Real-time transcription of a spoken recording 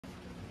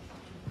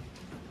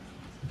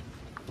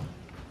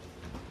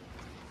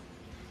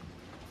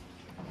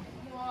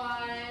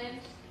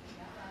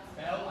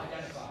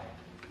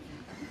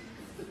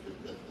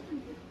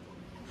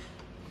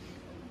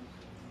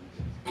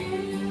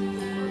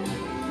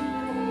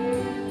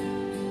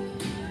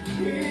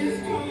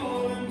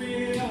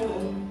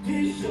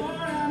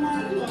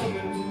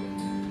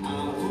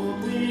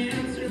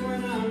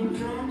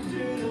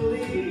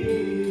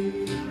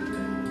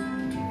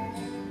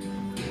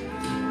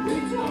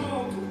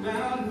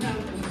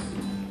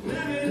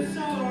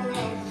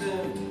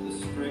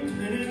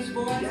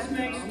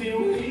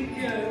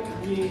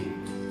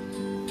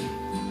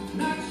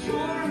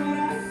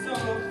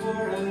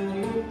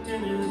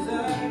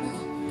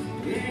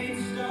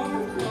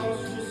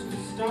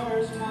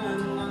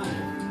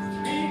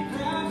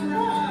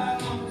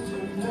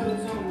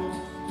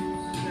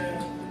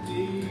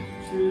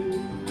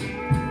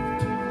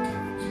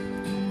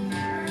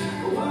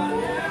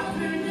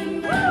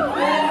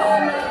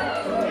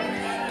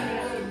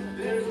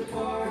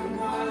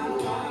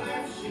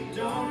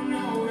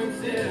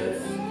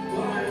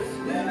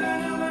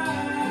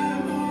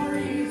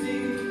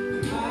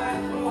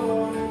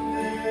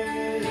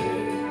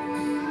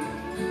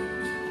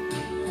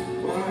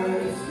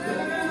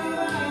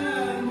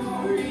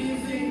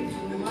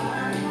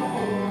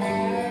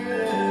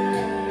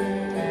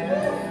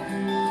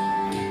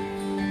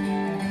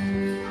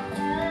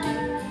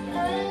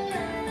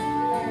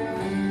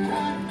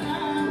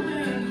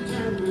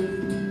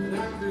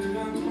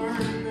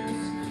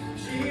furnace,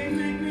 she'd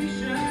make me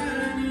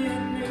shiny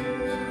and new.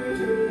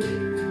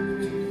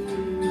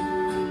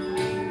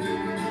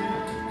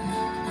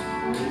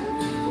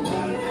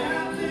 What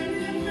happened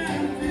in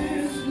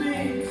Memphis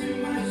made too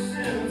much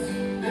sense.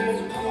 There's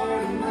a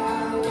part of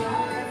my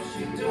life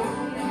she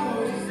don't know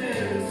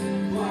exists.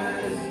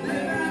 Was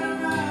living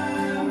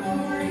around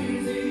more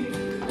easy.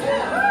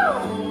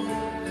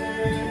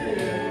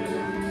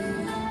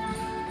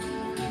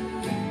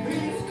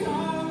 He's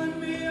calling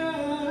me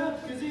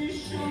up 'cause he's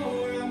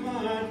sure I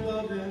might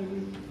love him.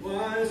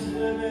 Was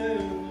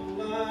living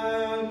a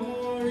life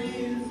more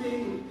easy.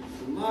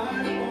 My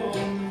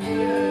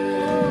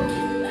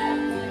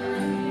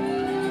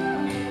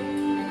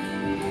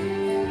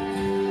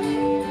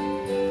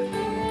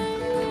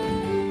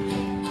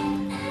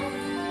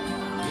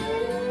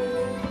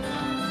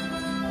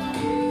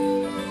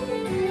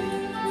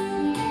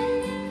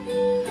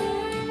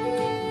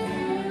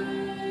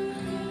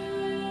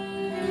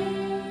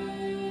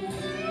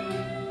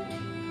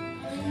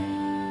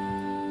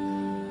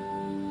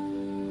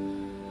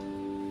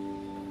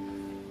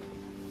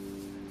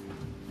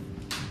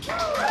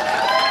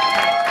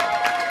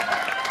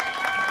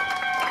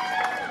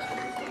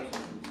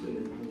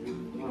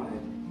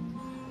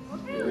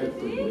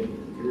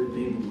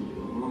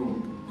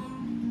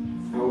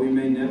how we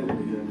may never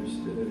be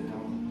understood,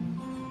 how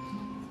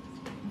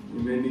we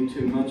may be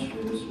too much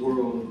for this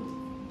world,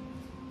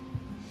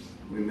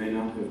 we may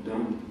not have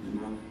done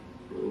enough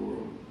for the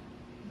world.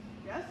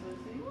 Yes,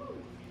 Lucy.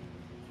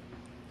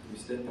 We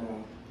step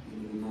out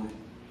into the night.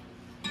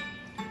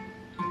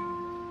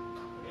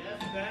 Yes,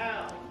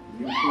 Val.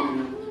 You point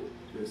up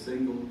to a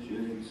single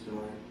shooting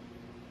star.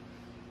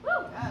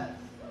 Yes.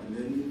 And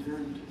then you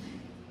turn to me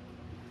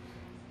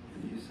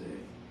and you say,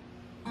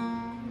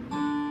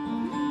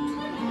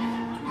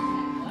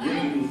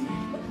 give me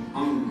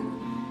hunger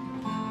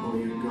for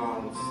your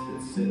gods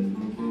that sit and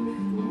give the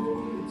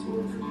world its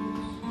orders.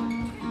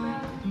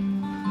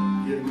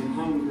 Give me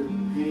hunger,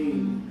 pain,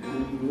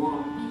 and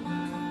want.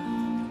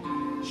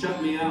 Shut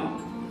me out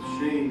with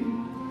shame,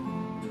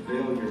 the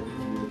failure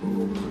from your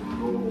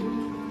gold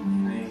and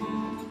fame.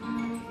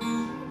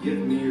 Give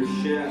me your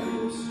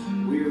shabbiest,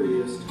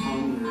 weariest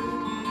hunger,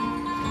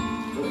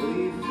 but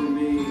leave for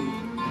me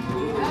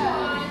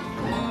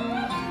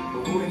a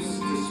voice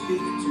to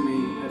speak to me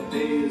at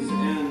day's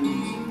end,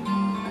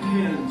 a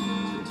hand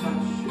to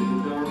touch in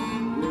the dark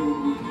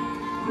room,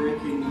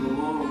 breaking the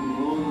long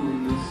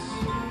loneliness.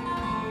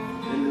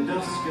 In the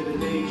dusk of the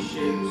day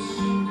shapes,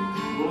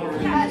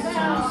 blurring the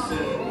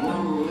sunset,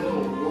 one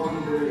little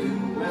wandering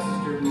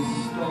western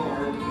star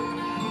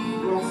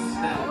thrusts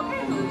out on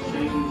the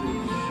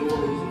changing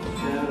shores of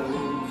shadow.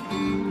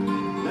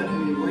 Let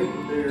me wait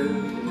there in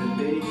the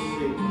day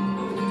shape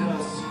of the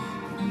dusk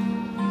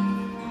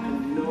and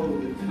know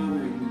the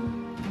coming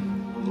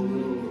of a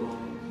little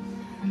light.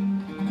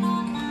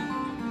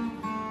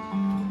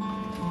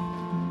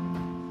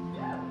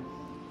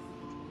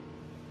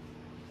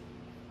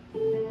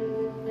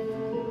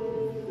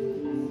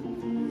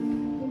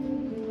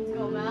 Let's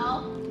go, Mel.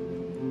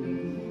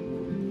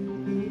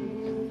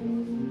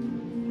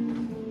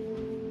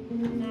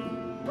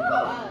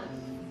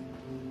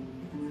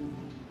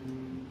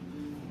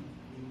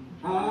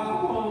 I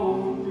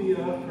won't be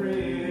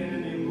afraid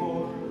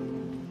anymore.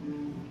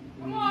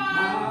 Come on. I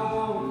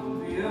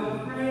won't be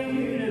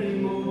afraid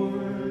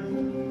anymore.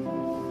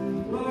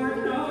 Lord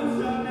knows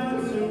I've done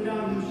some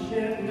dumb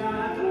shit and I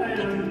plan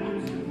to do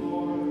some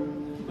more,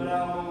 but I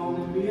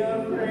won't be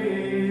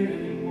afraid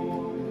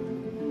anymore.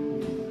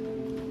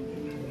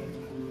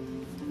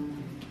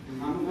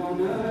 I'm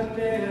gonna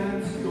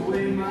dance the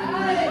way my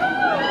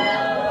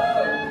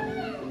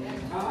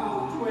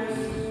I'll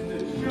twist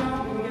and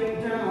jump and get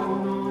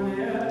down on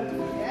it.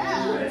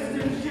 Twist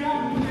and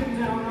jump and get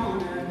down on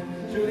it.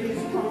 Show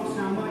these folks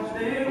how much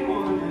they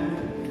want it.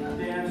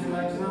 Dance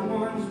like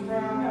someone's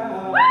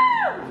proud.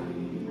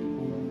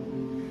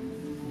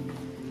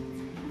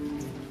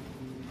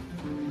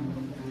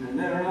 And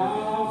they're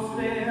all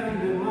standing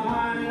in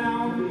line.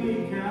 I'll be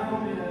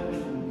counted.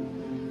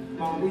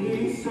 I'll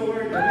be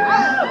sorted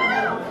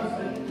out.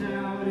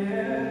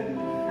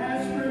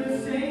 As for the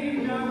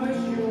saved, I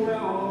wish you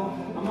well.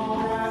 I'm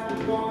alright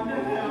with going to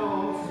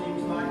hell.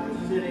 Seems like the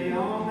city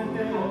on the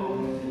hill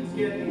is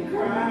getting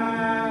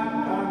crowded.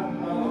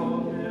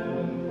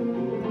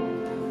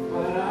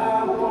 But I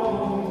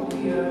won't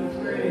be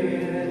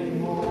afraid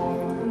anymore.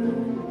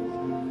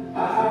 I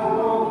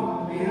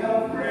won't be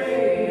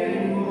afraid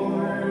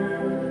anymore.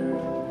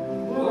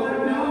 Lord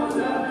knows I've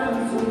done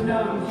some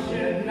dumb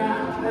shit and I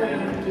plan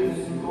to do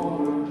some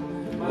more.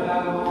 But I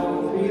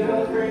won't be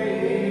afraid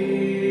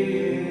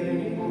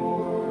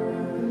anymore.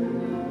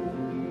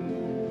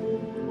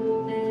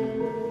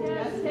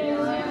 Yes,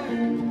 Taylor.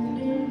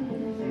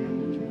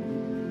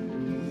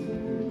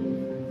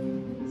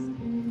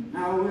 I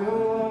will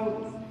love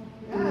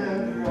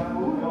whoever I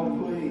will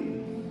please.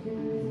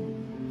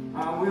 I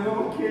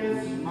will kiss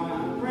my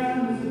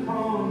friends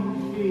upon the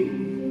cheek.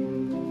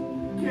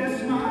 Kiss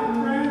my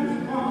friends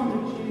upon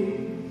the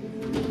cheek.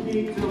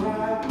 Need till I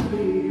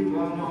believe I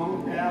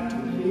don't have to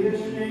leave. be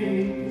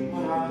ashamed,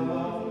 but I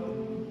love